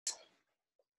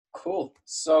Cool.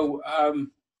 So,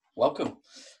 welcome.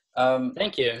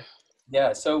 Thank you.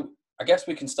 Yeah, so I guess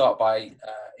we can start by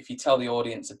if you tell the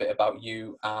audience a bit about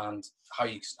you and how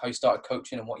you started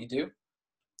coaching and what you do.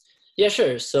 Yeah,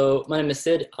 sure. So my name is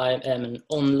Sid. I am an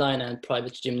online and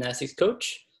private gymnastics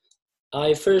coach.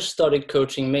 I first started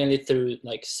coaching mainly through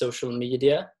like social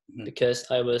media Mhm. because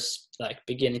I was like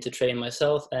beginning to train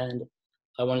myself and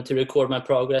I wanted to record my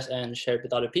progress and share it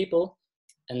with other people.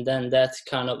 And then that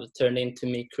kind of turned into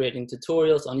me creating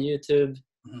tutorials on YouTube,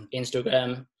 Mhm.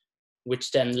 Instagram,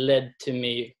 which then led to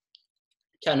me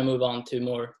kind of move on to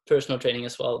more personal training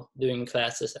as well, doing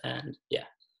classes and yeah,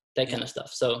 that Yeah, kind of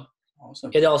stuff. So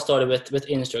awesome. it all started with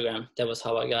Instagram. That was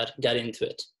how I got into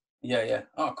it. Yeah, yeah.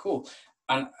 Oh, cool.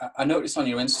 And I noticed on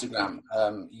your Instagram,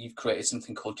 you've created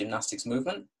something called Gymnastics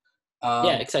Movement. Yeah,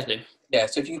 Um, exactly. yeah,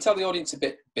 so if you can tell the audience a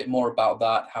bit more about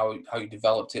that, how you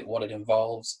developed it, what it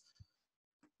involves.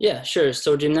 Yeah, sure.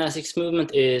 So gymnastics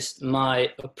movement is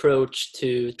my approach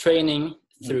to training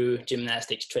Mhm. through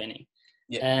gymnastics training.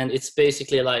 Yeah. And it's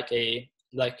basically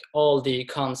like all the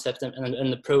concepts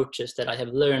and approaches that I have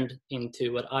learned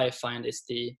into what I find is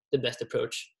the best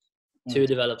approach Mm. to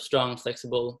develop strong,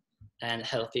 flexible, and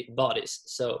healthy bodies.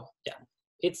 So yeah,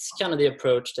 it's kind of the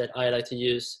approach that I like to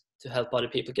use to help other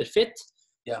people get fit,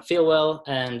 Yeah. feel well,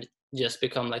 and just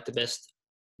become like the best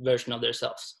version of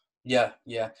themselves. Yeah,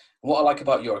 yeah. What I like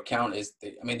about your account is,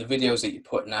 the videos that you're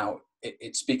putting out,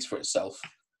 it speaks for itself.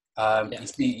 Yeah,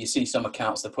 You see some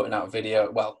accounts they're putting out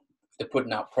video, well, they're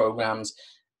putting out programs,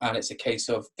 and it's a case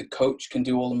of the coach can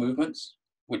do all the movements,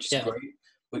 which is yeah, great,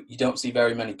 but you don't see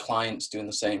very many clients doing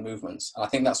the same movements. And I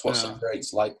think that's what no,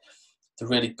 separates like the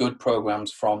really good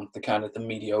programs from the kind of the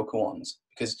mediocre ones,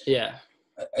 because yeah,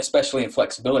 especially in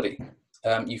flexibility,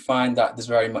 you find that there's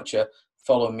very much a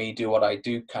follow me, do what I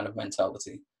do kind of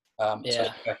mentality. So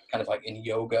yeah, kind of like in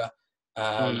yoga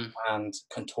mm, and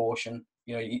contortion,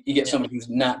 you get yeah, somebody who's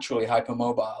naturally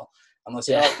hypermobile, and they'll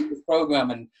say, yeah. "Oh, do this program,"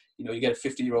 and you get a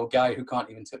 50-year-old guy who can't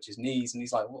even touch his knees, and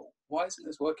he's like, "Well, why isn't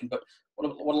this working?" But what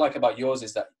I like about yours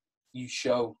is that you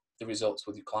show the results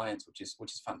with your clients, which is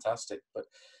fantastic. But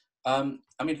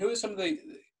who are some of the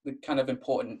kind of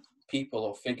important people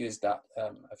or figures that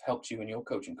have helped you in your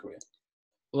coaching career?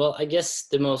 Well, I guess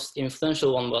the most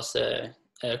influential one was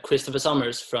Christopher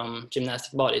Summers from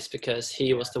Gymnastic Bodies because he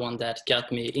Yeah. was the one that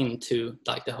got me into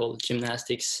like the whole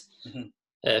gymnastics Hmm.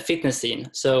 fitness scene.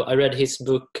 So I read his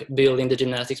book Building the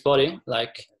Gymnastics Body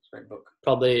like Great book.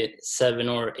 probably 7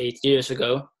 or 8 years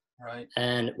ago. Right.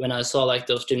 And when I saw like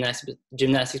those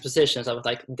gymnastics positions, I was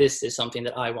like, this is something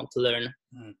that I want to learn.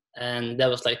 Mm. And that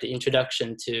was like the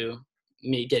introduction to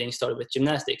me getting started with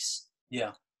gymnastics.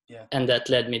 Yeah. Yeah. And that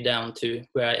led me down to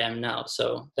where I am now.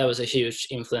 So that was a huge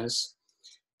influence.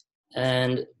 Awesome.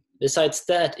 And besides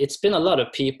that, it's been a lot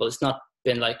of people. It's not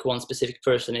been like one specific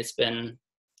person.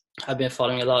 I've been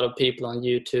following a lot of people on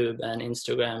YouTube and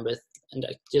Instagram with and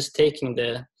like just taking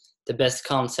the best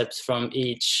concepts from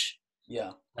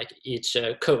Yeah. each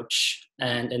coach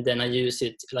Mm. and then I use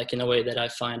it like in a way that I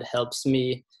find helps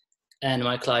me and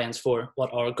my clients for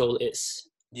what our goal is.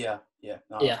 Yeah. Yeah.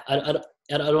 No. Yeah, I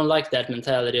don't like that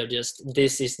mentality of just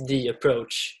this is the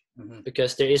approach Hmm.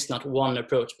 because there is not one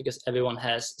approach because everyone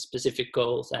has specific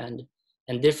goals and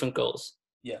different goals.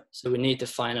 Yeah. So we need to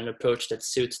find an approach that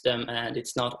suits them, and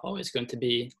it's not always going to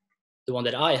be the one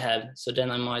that I have. So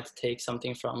then I might take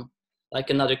something from like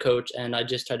another coach, and I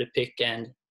just try to pick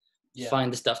and Yeah.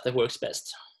 find the stuff that works best.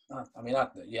 I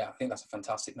think that's a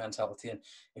fantastic mentality, and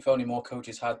if only more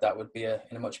coaches had that, would be in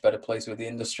a much better place with the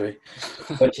industry.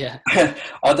 But Yeah.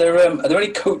 are there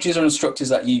any coaches or instructors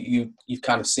that you've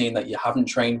kind of seen that you haven't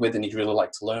trained with and you'd really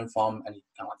like to learn from? Any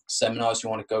kind of like seminars you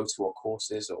want to go to, or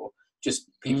courses, or just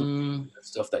people Mm,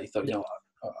 stuff that you thought,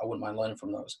 I wouldn't mind learning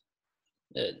from those.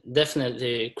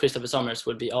 definitely Christopher Summers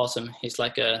would be awesome. He's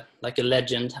like a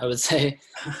legend, I would say.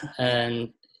 Yeah.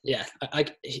 And yeah,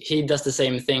 he does the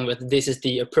same thing with this is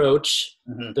the approach,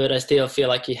 Hmm. but I still feel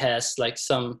like he has like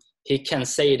he can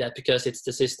say that because it's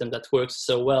the system that works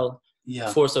so well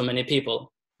Yeah. for so many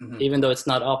people, Hmm. even though it's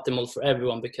not optimal for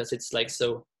everyone because it's like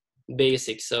so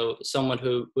basic. So someone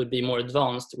who would be more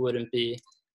advanced wouldn't be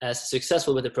as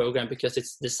successful with the program because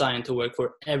it's designed to work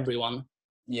for everyone,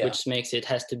 Yeah. which makes it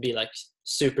has to be like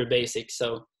super basic.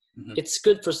 So Hmm. it's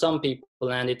good for some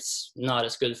people and it's not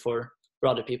as good for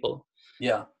other people.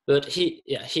 Yeah. But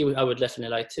I would definitely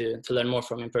like to learn more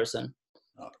from in person.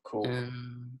 Oh, cool.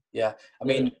 Um, Yeah,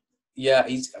 uh, yeah,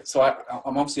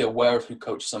 I'm obviously aware of who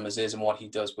Coach Summers is and what he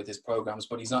does with his programs,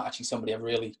 but he's not actually somebody I've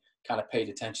really kind of paid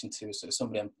attention to. So it's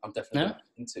somebody I'm definitely going no, to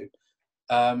look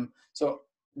into. So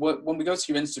when we go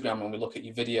to your Instagram and we look at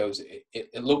your videos,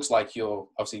 it looks like you're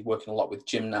obviously working a lot with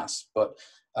gymnasts, but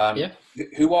Yeah.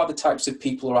 who are the types of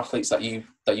people or athletes that you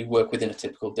work with in a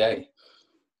typical day?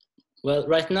 Well,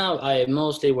 right now I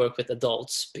mostly work with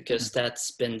adults because Mm-hmm.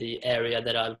 that's been the area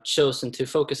that I've chosen to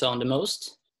focus on the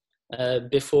most.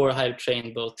 Before I've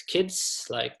trained both kids,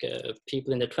 like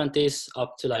people in their 20s,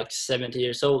 up to like 70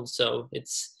 years old. So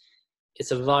it's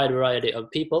a wide variety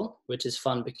of people, which is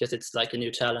fun because it's like a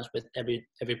new challenge with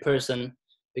every person,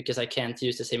 because I can't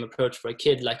use the same approach for a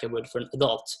kid like I would for an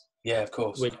adult. Yeah, of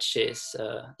course. Which is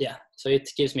so it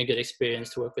gives me good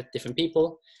experience to work with different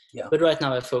people. Yeah. But right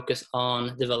now I focus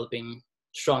on developing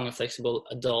strong and flexible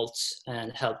adults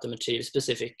and help them achieve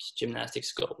specific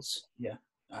gymnastics goals. Yeah,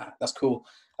 that's cool.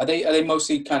 Are they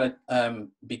mostly kind of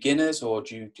beginners, or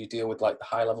do you deal with like the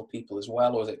high level people as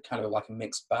well, or is it kind of like a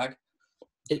mixed bag?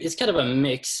 It's kind of a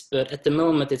mix, but at the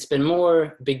moment it's been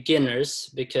more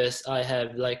beginners because I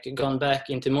have like gone back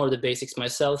into more of the basics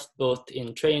myself, both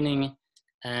in training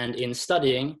and in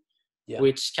studying,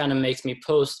 which kind of makes me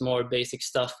post more basic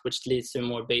stuff, which leads to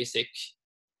more basic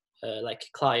like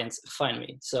clients find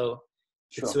me. So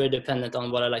it's very dependent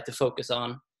on what I like to focus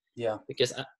on. Yeah,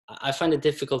 because I find it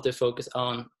difficult to focus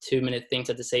on too many things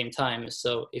at the same time.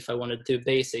 So if I want to do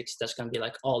basics, that's going to be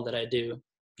like all that I do.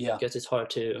 Yeah, because it's hard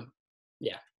to,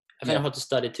 I find it hard to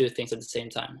study two things at the same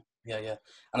time. Yeah.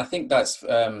 And I think that's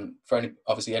for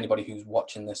obviously anybody who's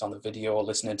watching this on the video or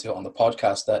listening to it on the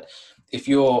podcast, that if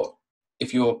you're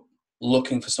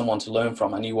looking for someone to learn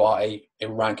from and you are a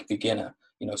rank beginner,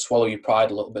 swallow your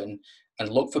pride a little bit and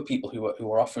look for people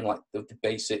who are offering like the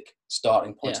basic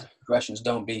starting points of progressions.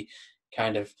 Don't be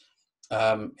kind of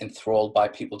enthralled by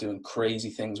people doing crazy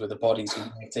things with their bodies who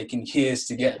are taking years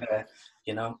to get there.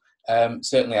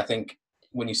 Certainly, I think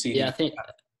when you see I think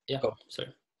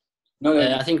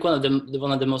I think one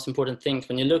of the most important things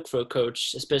when you look for a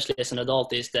coach, especially as an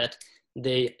adult, is that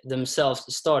they themselves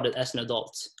started as an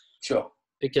adult. Sure.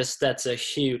 Because that's a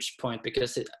huge point,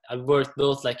 because I've worked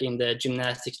both like in the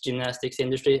gymnastics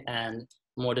industry and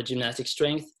more the gymnastic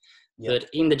strength. But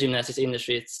in the gymnastics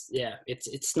industry,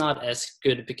 it's not as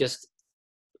good, because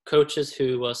coaches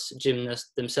who was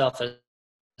gymnasts themselves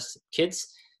as kids,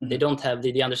 they don't have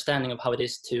the understanding of how it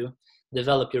is to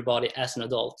develop your body as an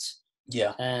adult.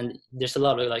 Yeah. And there's a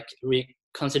lot of like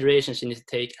considerations you need to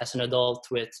take as an adult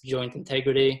with joint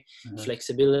integrity,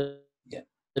 flexibility,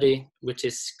 which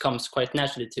comes quite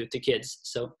naturally to kids.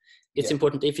 So it's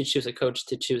important, if you choose a coach,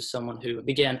 to choose someone who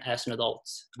began as an adult.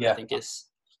 I think is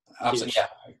absolutely huge.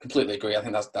 I completely agree. I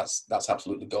think that's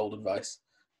absolutely gold advice.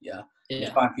 You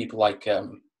find people like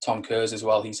Tom Kurz as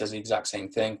well. He says the exact same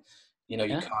thing. You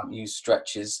can't use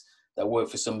stretches that work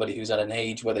for somebody who's at an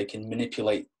age where they can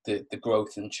manipulate the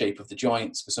growth and shape of the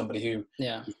joints for somebody who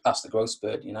is past the growth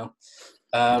spurt.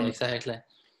 Exactly.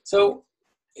 So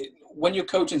when you're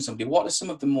coaching somebody, what are some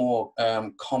of the more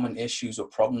common issues or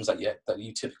problems that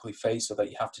you typically face or that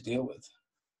you have to deal with?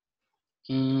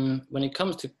 When it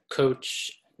comes to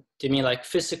coach, do you mean like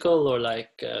physical or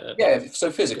like?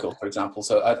 So physical, for example.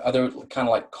 So are there kind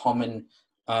of like common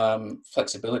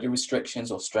flexibility restrictions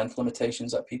or strength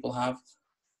limitations that people have?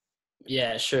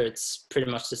 Yeah, sure. It's pretty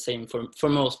much the same for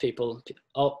most people.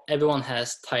 Everyone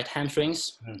has tight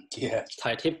hamstrings,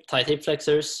 tight hip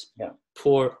flexors,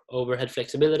 poor overhead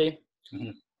flexibility.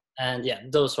 And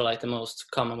those are like the most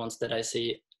common ones that I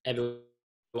see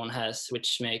everyone has,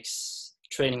 which makes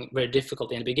training very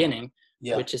difficult in the beginning,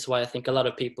 which is why I think a lot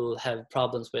of people have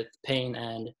problems with pain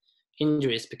and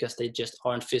injuries, because they just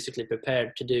aren't physically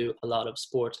prepared to do a lot of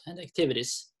sport and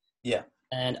activities.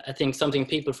 And I think something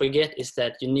people forget is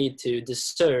that you need to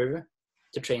deserve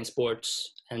to train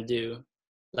sports and do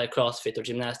like CrossFit or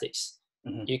gymnastics.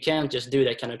 You can't just do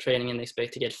that kind of training and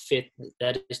expect to get fit.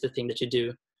 That is the thing that you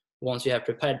do once you have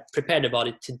prepared the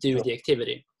body to do the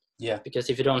activity. Because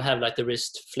if you don't have like the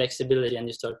wrist flexibility and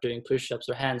you start doing push-ups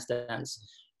or handstands,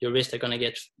 your wrists are going to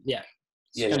get,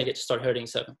 going to start hurting.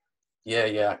 So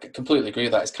I completely agree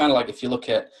with that. It's kind of like if you look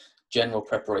at general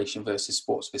preparation versus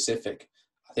sport specific,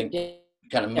 I think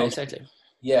kind of exactly.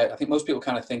 I think most people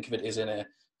kind of think of it as in a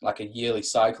yearly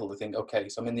cycle. They think, okay,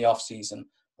 so I'm in the off season,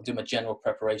 I'll do my general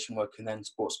preparation work and then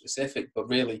sport specific. But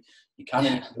really, you kind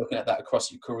of need to be looking at that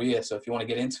across your career. So if you want to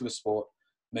get into a sport,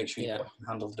 make sure you can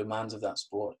handle the demands of that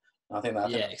sport. And I think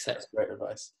that's great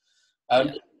advice.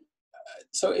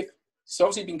 So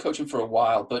obviously you've been coaching for a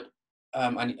while, but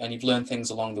and you've learned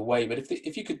things along the way. But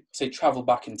if you could say travel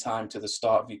back in time to the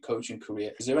start of your coaching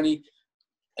career, is there any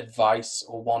advice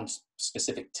or one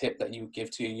specific tip that you would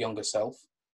give to your younger self?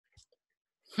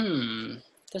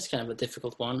 That's kind of a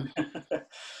difficult one.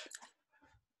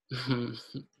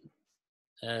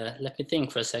 Let me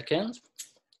think for a second.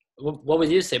 what would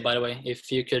you say, by the way,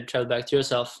 if you could travel back to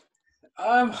yourself?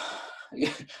 I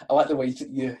like the way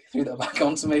you threw that back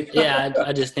onto me. Yeah,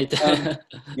 I just need to think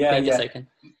a second.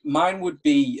 Mine would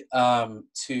be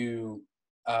to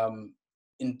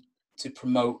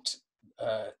promote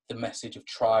the message of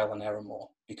trial and error more,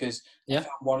 because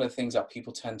one of the things that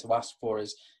people tend to ask for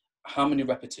is, how many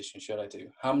repetitions should I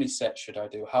do? How many sets should I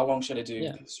do? How long should I do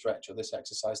this stretch or this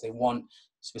exercise? They want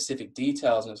specific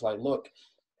details, and it's like, look,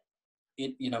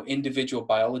 individual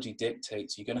biology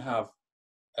dictates you're going to have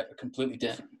a completely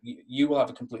different. You will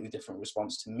have a completely different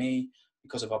response to me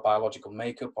because of our biological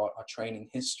makeup, our training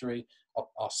history,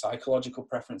 our psychological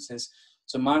preferences.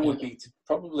 So mine would be to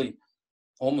probably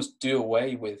almost do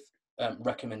away with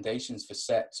recommendations for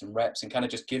sets and reps, and kind of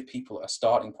just give people a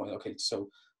starting point. Okay, so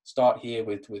start here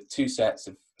with 2 sets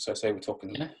of, so say we're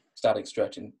talking static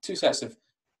stretching, 2 sets of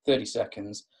 30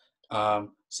 seconds.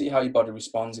 See how your body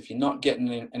responds. If you're not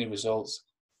getting any results,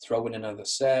 throw in another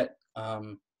set.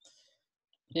 Hold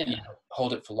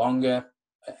it for longer,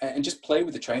 and just play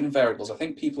with the training variables. I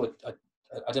think people are,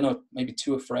 I don't know, maybe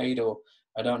too afraid, or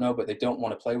I don't know, but they don't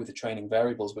want to play with the training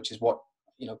variables, which is what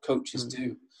coaches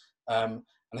do. And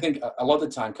I think a lot of the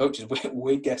time coaches,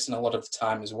 we're guessing a lot of the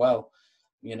time as well.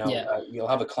 You'll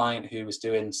have a client who is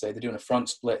doing, say, they're doing a front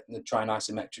split and they're trying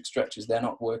isometric stretches. They're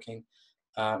not working.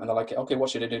 And they're like, okay, what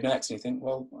should I do next? And you think,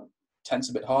 well, tense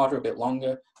a bit harder, a bit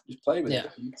longer, just play with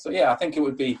it. So I think it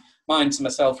would be, mine to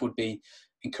myself would be,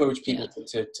 encourage people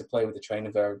to play with the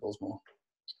training variables more.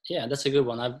 Yeah, that's a good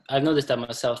one. I've noticed that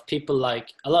myself.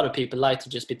 A lot of people like to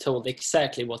just be told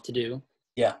exactly what to do.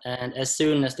 Yeah. And as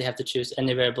soon as they have to choose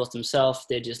any variables themselves,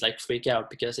 they just like freak out,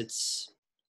 because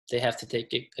they have to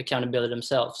take accountability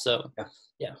themselves. So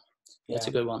that's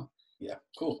a good one. Yeah,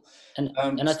 cool.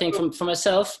 And I think for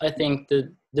myself, I think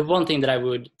the one thing that I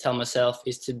would tell myself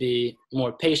is to be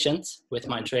more patient with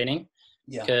my training.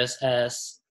 Yeah. Because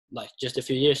as like just a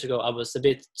few years ago, I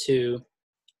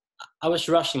was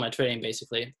rushing my training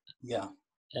basically. Yeah.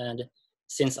 And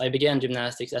since I began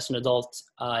gymnastics as an adult,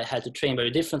 I had to train very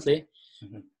differently.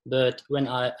 Mm-hmm. But when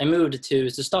I moved to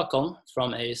Stockholm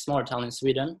from a small town in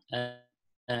Sweden,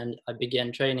 and I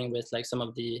began training with like some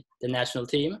of the national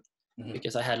team,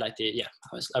 because I had I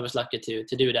was lucky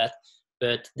to do that.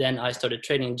 But then I started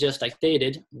training just like they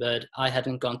did, but I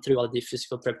hadn't gone through all the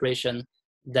physical preparation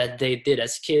that they did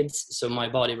as kids. So my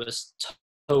body was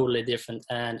totally different,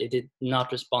 and it did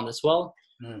not respond as well,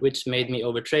 which made me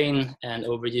overtrain and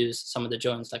overuse some of the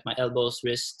joints, like my elbows,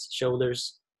 wrists,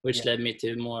 shoulders, which led me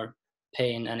to more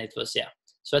pain. And it was,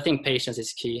 So I think patience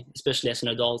is key, especially as an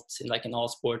adult, in all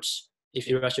sports. If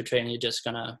you rush your training, you're just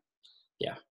gonna,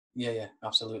 Yeah,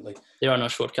 absolutely. There are no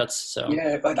shortcuts. So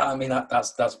but I mean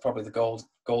that's probably the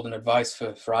golden advice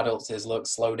for adults is, look,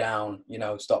 slow down.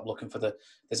 Stop looking for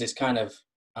there's this kind of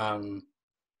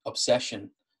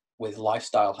obsession with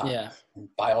lifestyle hacks and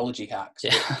biology hacks.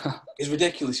 It's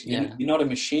ridiculous. You're not a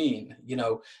machine.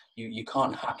 You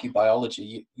can't hack your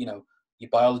biology. Your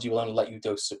biology will only let you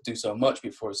do so much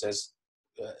before it says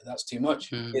that's too much.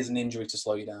 Here's an injury to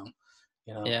slow you down.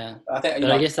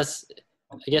 I guess that's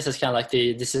kind of like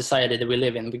the society that we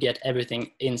live in. We get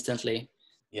everything instantly.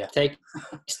 Take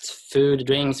food,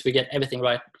 drinks, we get everything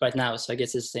right now. So I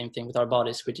guess it's the same thing with our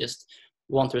bodies. We just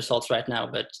want the results right now.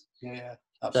 But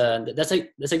that's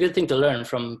a good thing to learn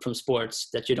from sports,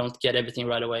 that you don't get everything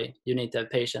right away. You need to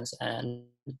have patience, and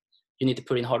you need to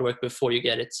put in hard work before you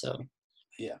get it. So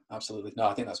yeah, absolutely. No,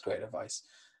 I think that's great advice.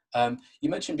 You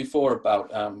mentioned before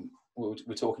about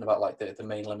we're talking about like the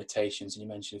main limitations, and you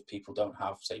mentioned if people don't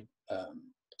have, say,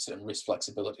 certain wrist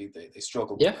flexibility, they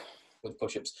struggle with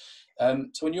push-ups.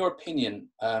 So in your opinion,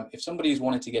 if somebody's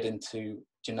wanted to get into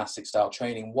gymnastic style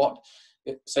training,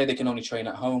 say they can only train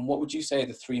at home, what would you say are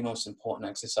the 3 most important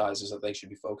exercises that they should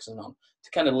be focusing on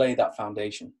to kind of lay that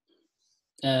foundation?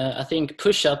 I think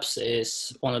push-ups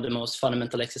is one of the most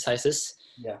fundamental exercises.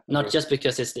 Not just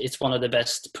because it's one of the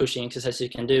best pushing exercises you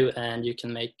can do, and you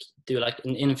can do like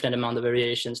an infinite amount of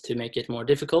variations to make it more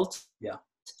difficult.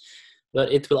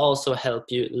 But it will also help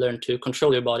you learn to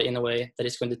control your body in a way that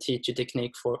is going to teach you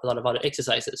technique for a lot of other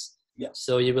exercises.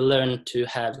 So you will learn to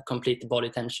have complete body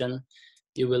tension.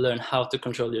 You will learn how to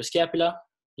control your scapula.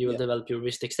 You will develop your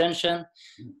wrist extension.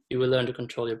 You will learn to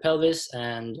control your pelvis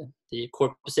and the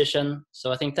core position.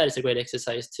 So I think that is a great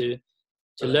exercise to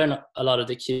learn a lot of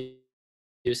the cues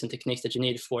and techniques that you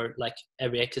need for like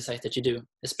every exercise that you do,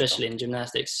 especially in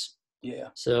gymnastics.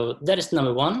 So that is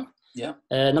number 1.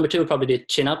 Number 2 would probably be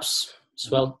chin-ups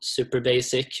as well. Super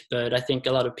basic, but I think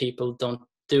a lot of people don't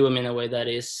do them in a way that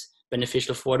is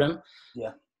beneficial for them.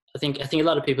 I think a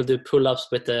lot of people do pull-ups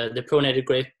with the pronated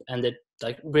grip, and they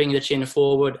like bring the chin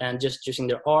forward and just using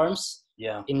their arms.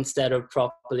 Yeah. instead of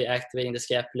properly activating the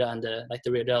scapula and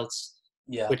the rear delts,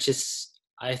 Yeah. which is,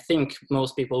 I think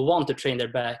most people want to train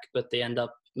their back, but they end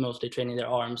up mostly training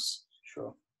their arms,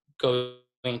 Sure.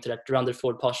 going to that rounded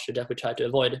forward posture that we try to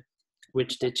avoid,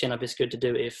 which the chin up is good to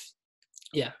do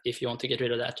if you want to get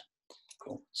rid of that.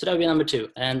 Cool. So that would be number 2.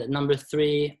 And number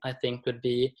 3, I think, would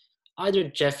be either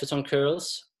Jefferson curls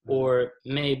or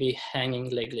maybe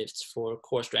hanging leg lifts for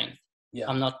core strength. Yeah.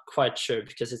 I'm not quite sure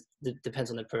because it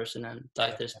depends on the person and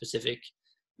their specific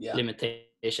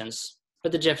limitations.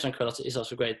 But the Jefferson curls is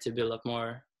also great to build up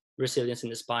more resilience in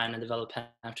the spine and develop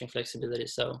hamstring flexibility.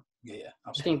 So absolutely.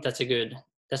 I think that's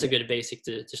a good basic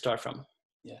to start from.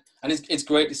 Yeah, and it's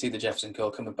great to see the Jefferson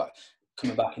curl coming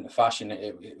back into fashion.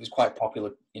 It was quite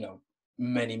popular,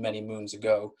 many moons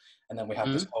ago, and then we had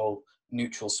this whole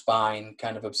neutral spine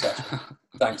kind of obsession,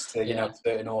 thanks to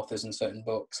certain authors and certain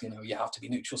books. You have to be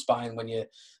neutral spine when you're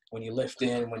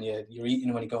lifting, when you're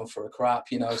eating, when you're going for a crap.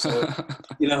 So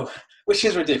which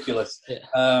is ridiculous.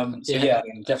 I mean,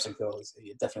 Jefferson curl is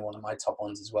definitely one of my top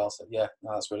ones as well. So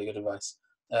that's really good advice.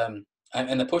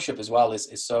 And the push up as well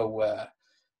is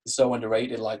so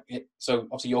underrated. So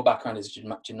obviously your background is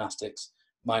gymnastics,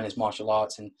 mine is martial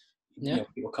arts, and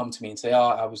people come to me and say,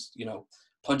 I was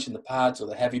punching the pads or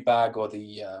the heavy bag or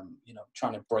the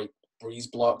trying to break breeze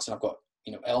blocks, and I've got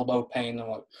elbow pain. I'm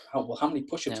like, how many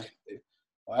push-ups can you do?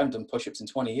 Well, I haven't done push-ups in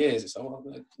 20 years. So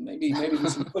maybe do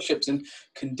some push-ups and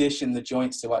condition the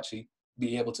joints to actually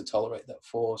be able to tolerate that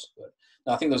force. But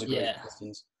no, I think those are great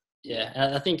questions. Yeah,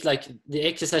 and I think the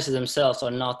exercises themselves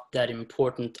are not that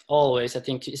important always. I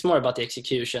think it's more about the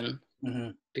execution,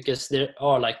 because there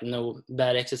are no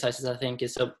bad exercises. I think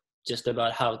it's just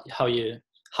about how you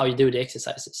do the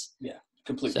exercises. Yeah,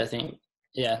 completely. So I think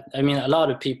I mean, a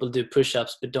lot of people do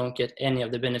push-ups but don't get any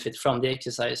of the benefit from the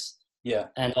exercise. Yeah,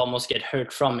 and almost get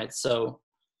hurt from it. So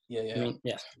I mean,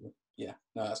 no,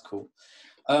 that's cool.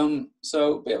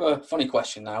 So a bit of a funny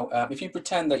question now. If you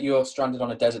pretend that you're stranded on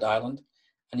a desert island,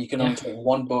 and you can only take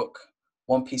one book,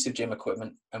 one piece of gym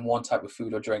equipment, and one type of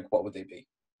food or drink, what would they be?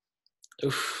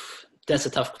 Oof, that's a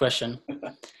tough question.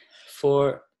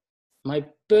 For my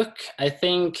book, I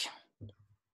think,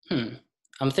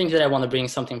 I'm thinking that I want to bring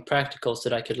something practical so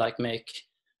that I could make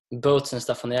boats and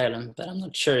stuff on the island, but I'm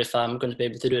not sure if I'm going to be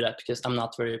able to do that because I'm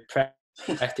not a very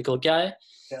practical guy.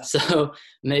 So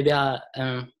maybe I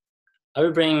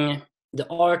would bring The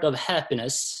Art of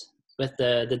Happiness with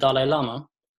the Dalai Lama,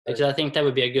 because I think that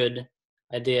would be a good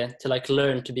idea to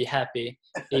learn to be happy,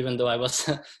 even though I was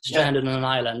stranded on an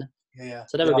island.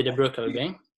 So that would be the book I would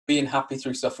bring. Being happy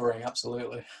through suffering,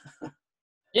 absolutely.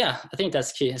 Yeah, I think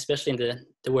that's key, especially in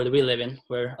the world we live in,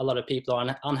 where a lot of people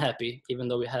are unhappy, even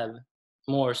though we have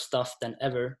more stuff than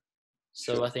ever.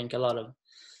 So I think a lot of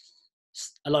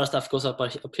stuff goes up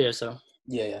here. So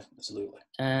yeah, absolutely.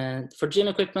 And for gym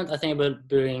equipment, I think I would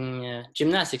bring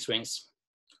gymnastics rings.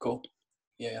 Cool.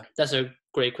 Yeah. That's a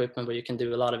great equipment where you can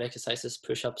do a lot of exercises,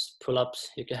 push-ups,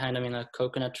 pull-ups. You can hang them in a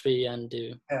coconut tree and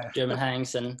do German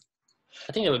hangs, and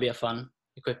I think that would be a fun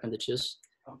equipment to choose.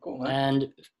 Oh, cool, man. And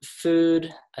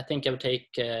food, I think I would take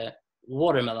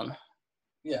watermelon.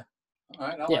 Yeah. All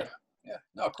right. I like that. Yeah.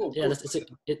 No, cool. Yeah,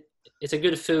 cool. It's a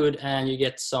good food, and you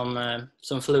get some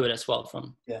fluid as well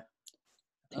from. Yeah.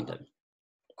 I think that.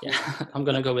 Cool. Yeah, I'm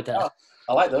gonna go with that. Oh,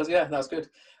 I like those. Yeah, that's good.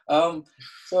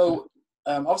 So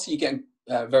obviously you're getting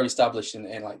very established in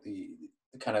the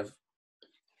kind of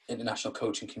international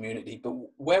coaching community, but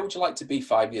where would you like to be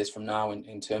 5 years from now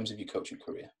in terms of your coaching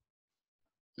career?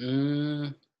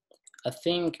 I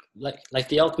think like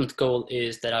the ultimate goal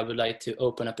is that I would like to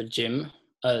open up a gym,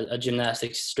 a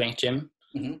gymnastics strength gym,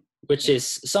 which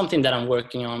is something that I'm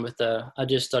working on with I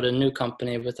just started a new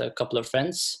company with a couple of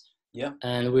friends. Yeah.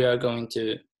 And we are going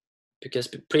to, because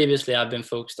previously I've been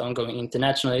focused on going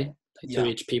internationally to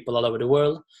reach people all over the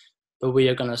world, but we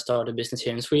are going to start a business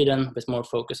here in Sweden with more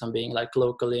focus on being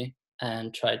locally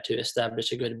and try to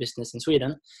establish a good business in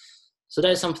Sweden. So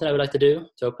that is something I would like to do,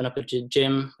 to open up a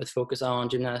gym with focus on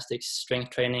gymnastics, strength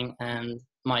training, and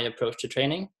my approach to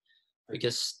training,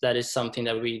 because that is something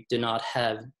that we do not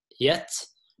have yet.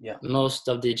 Yeah. Most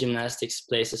of the gymnastics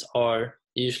places are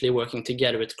usually working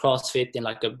together with CrossFit in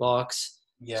a box.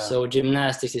 Yeah. So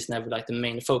gymnastics is never the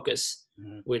main focus,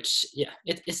 which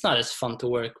it's not as fun to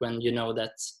work when you know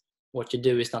that what you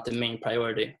do is not the main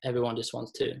priority. Everyone just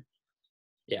wants to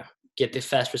get the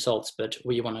fast results, but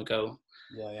we want to go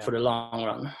for the long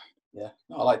run. Yeah,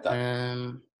 no, I like that.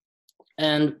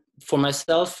 And for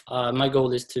myself, my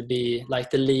goal is to be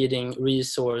the leading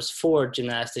resource for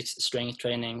gymnastics strength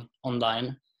training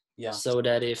online. Yeah. So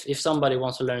that if somebody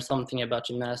wants to learn something about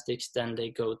gymnastics, then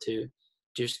they go to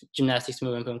just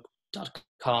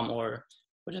gymnasticsmovement.com or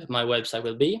whatever my website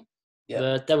will be. Yeah.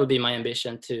 But that would be my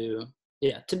ambition to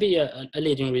be a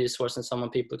leading resource and someone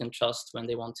people can trust when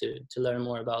they want to learn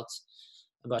more about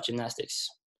gymnastics.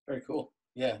 Very cool.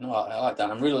 Yeah, no, I like that.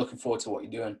 I'm really looking forward to what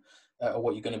you're doing, or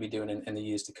what you're going to be doing in the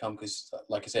years to come. Because,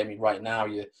 like I say, I mean, right now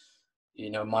you're,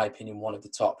 in my opinion, one of the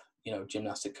top,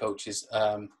 gymnastic coaches.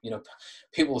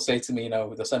 People will say to me,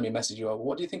 they'll send me a message,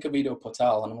 what do you think of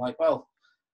𝘾𝙪𝙨𝙪🙩? And I'm like, well,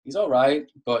 he's all right,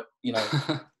 but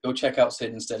go check out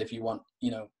Sid instead if you want,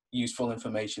 useful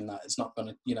information that it's not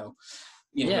going to,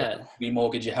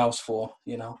 remortgage your house for,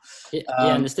 Yeah,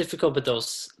 and it's difficult with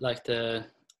those, like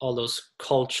all those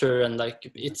culture, and like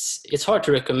it's hard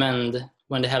to recommend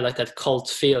when they have like that cult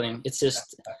feeling. It's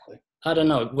just, exactly. I don't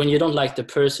know, when you don't like the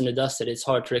person who does it, it's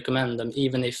hard to recommend them,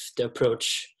 even if the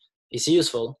approach is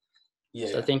useful.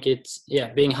 So I think it's,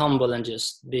 being humble and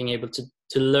just being able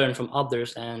to learn from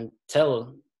others and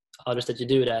tell others that you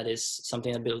do that is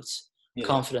something that builds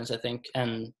confidence, I think,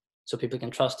 and so people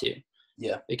can trust you.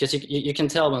 Yeah. Because you can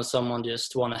tell when someone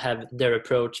just want to have their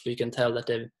approach, but you can tell that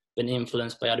they've been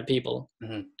influenced by other people,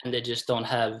 and they just don't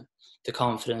have the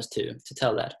confidence to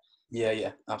tell that.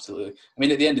 Yeah, absolutely. I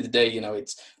mean, at the end of the day,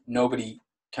 it's nobody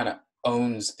kind of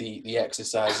owns the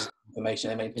exercise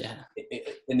information. I mean,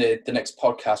 in the next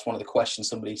podcast, one of the questions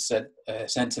somebody said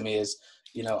sent to me is,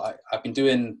 I've been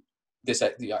doing this.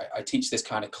 I teach this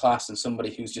kind of class, and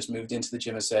somebody who's just moved into the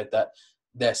gym has said that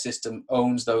their system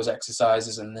owns those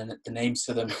exercises, and then the names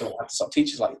to them. They'll have to stop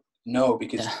teaching. Like, no,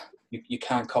 because you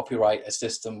can't copyright a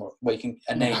system where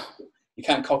a name. You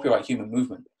can't copyright human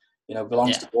movement. It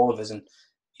belongs to all of us, and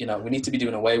we need to be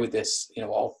doing away with this.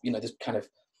 This kind of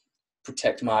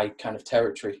protect my kind of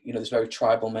territory. This very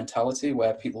tribal mentality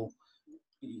where people,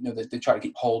 they try to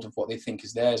keep hold of what they think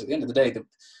is theirs. At the end of the day,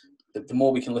 the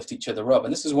more we can lift each other up,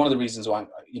 and this is one of the reasons why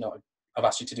I've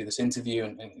asked you to do this interview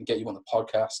and get you on the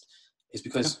podcast, is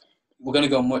because we're going to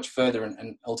go much further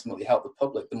and ultimately help the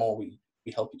public the more we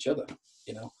help each other,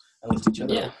 and lift each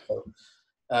other up. So,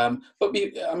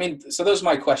 so those are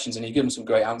my questions, and you've given some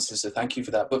great answers, so thank you for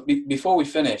that. But before we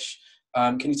finish,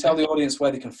 can you tell the audience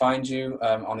where they can find you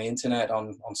on the internet,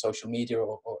 on social media,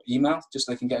 or email, just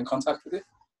so they can get in contact with you?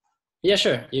 Yeah,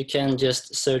 sure. You can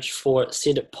just search for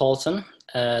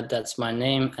𝘾𝙪𝙨𝙪𝙗. That's my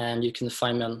name, and you can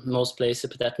find me on most places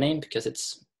with that name because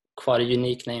it's quite a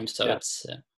unique name. So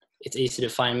it's easy to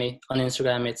find me. On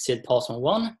Instagram, it's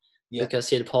𝘾𝙪𝙨𝙗1 because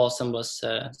𝘾𝙪𝙨 was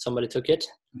somebody took it,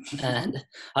 and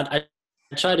I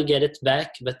tried to get it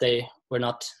back, but they were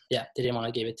not. They didn't want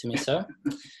to give it to me. So,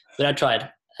 but I tried.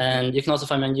 And you can also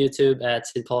find me on YouTube at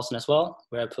𝘾𝙪𝙨𝙗 as well,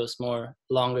 where I post more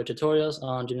longer tutorials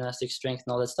on gymnastic strength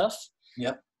and all that stuff.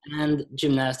 Yep. And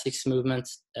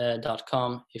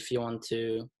gymnasticsmovement.com if you want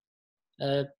to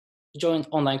join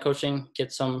online coaching,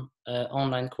 get some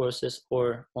online courses,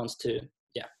 or wants to,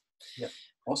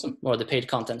 awesome, more of the paid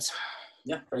contents.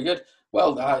 Yeah, very good.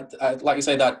 Well, I like I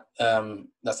say that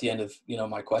that's the end of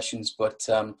my questions, but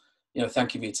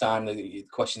thank you for your time. The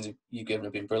questions you've given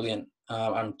have been brilliant.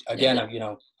 I'm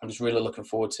just really looking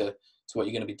forward to what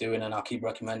you're going to be doing, and I'll keep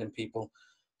recommending people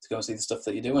to go and see the stuff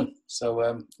that you're doing. So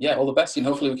all the best, and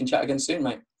hopefully we can chat again soon,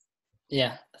 mate.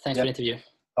 Yeah, thanks for the interview.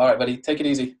 All right, buddy, take it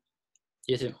easy.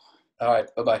 You too. All right,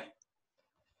 bye-bye.